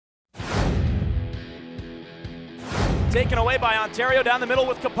taken away by Ontario down the middle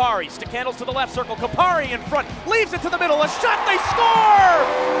with Kapari. Stick handles to the left circle. Kapari in front, leaves it to the middle. A shot, they score!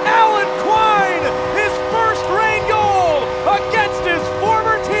 Alan Quine, his first Reign goal against his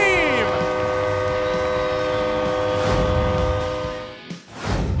former team.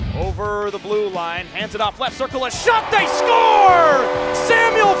 Over the blue line, hands it off left circle. A shot, they score!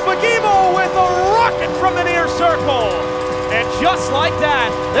 Samuel Fagemo with a rocket from the near circle. And just like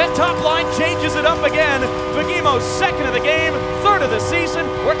that top line changes it up again. Fagemo's second of the game, third of the season.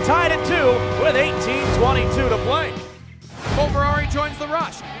 We're tied at 2 with 18:22 to play. Overari joins the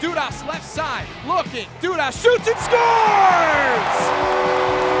rush. Dudas left side, looking. Dudas shoots and scores!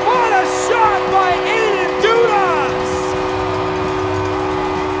 What a shot by Aiden Dudas!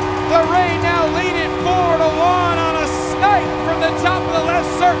 The Reign now lead it 4-1 on a snipe from the top of the left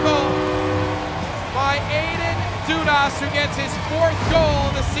circle by Aiden Dudas, who gets his 4th goal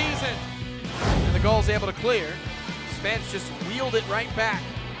of the season. And the goal's able to clear. Spence just wheeled it right back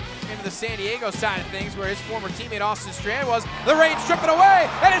into the San Diego side of things, where his former teammate Austin Strand was. The Reign strip it away,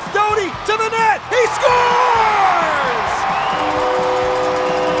 and it's Doty to the net. He scores!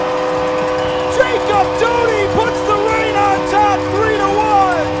 Jacob Doty puts the Reign on top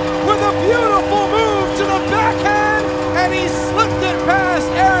 3-1 with a beautiful move to the backhand, and he slipped it past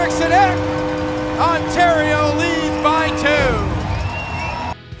Eriksson Ek. Ontario leads by 2.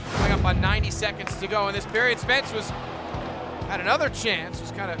 Coming up on 90 seconds to go in this period. Spence had another chance,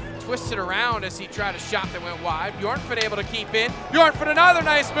 was kind of twisted around as he tried a shot that went wide. Bjornfot able to keep in. Bjornfot another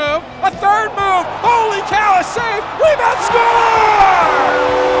nice move. A third move. Holy cow, a save. Rebound, score!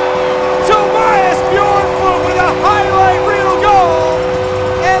 Tobias Bjornfot with a highlight reel goal.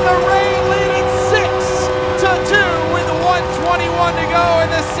 And the Reign lead it 6-2 with 1:21 to go in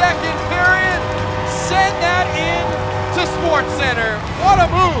the second period. Send that in to SportsCenter. What a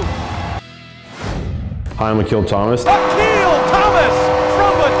move! Hi, I'm Akil Thomas. Akil Thomas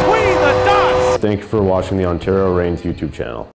from between the dots. Thank you for watching the Ontario Reign's YouTube channel.